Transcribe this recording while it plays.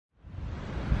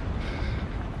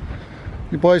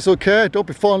You boys okay? Don't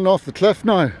be falling off the cliff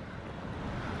now,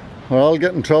 or I'll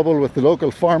get in trouble with the local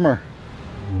farmer.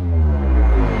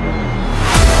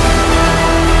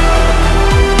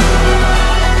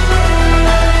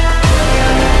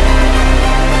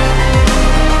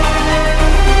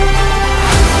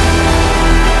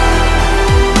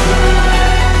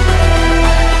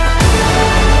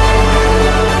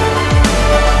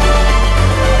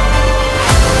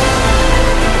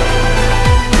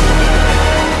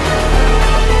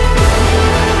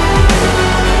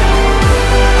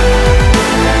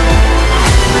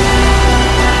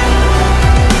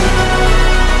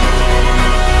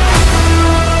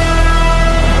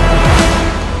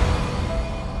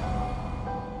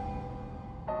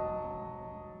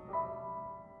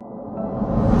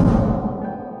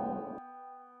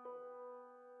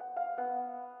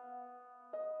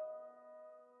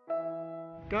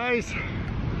 Guys,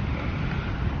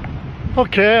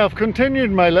 okay, I've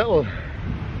continued my little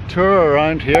tour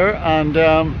around here, and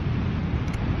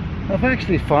I've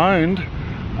actually found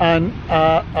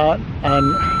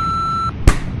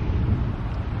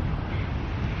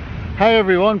Hi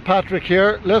everyone, Patrick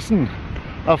here. Listen,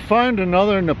 I've found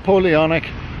another Napoleonic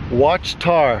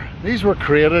watchtower. These were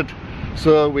created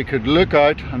so we could look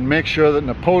out and make sure that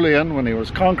Napoleon, when he was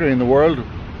conquering the world,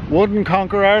 wouldn't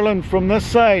conquer Ireland from this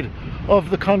side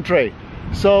of the country.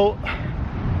 So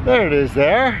there it is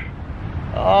there.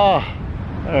 Ah,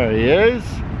 there he is.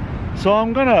 So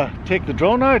I'm gonna take the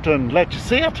drone out and let you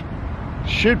see it.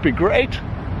 Should be great.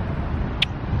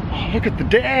 Oh, look at the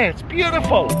day, it's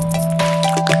beautiful.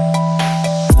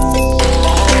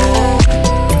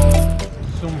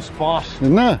 Some spot,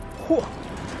 isn't it? Whew.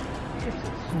 This is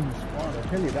some spot, I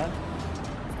tell you that.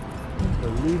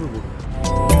 Unbelievable.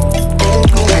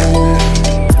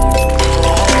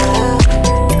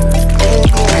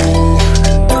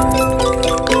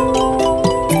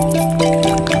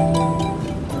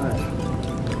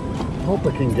 Hope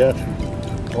I can get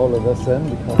all of this in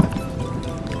because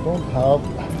I don't have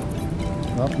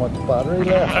not much battery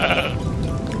left.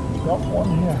 Got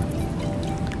one here.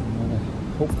 And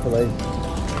hopefully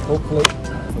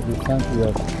there'll be plenty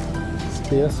of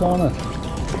space on it,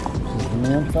 which is the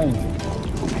main thing.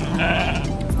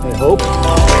 I hope.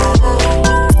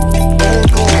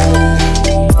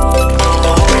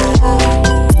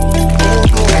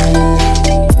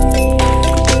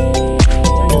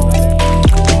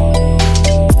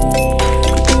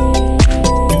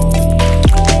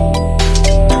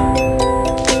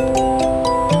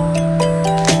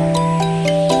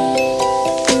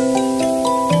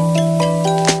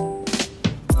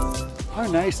 How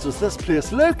nice does this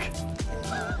place look?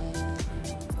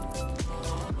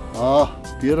 Oh,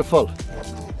 beautiful.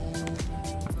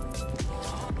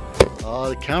 Oh,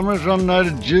 the camera's running out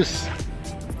of juice.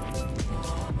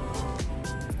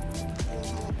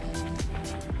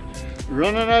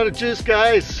 Running out of juice,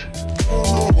 guys.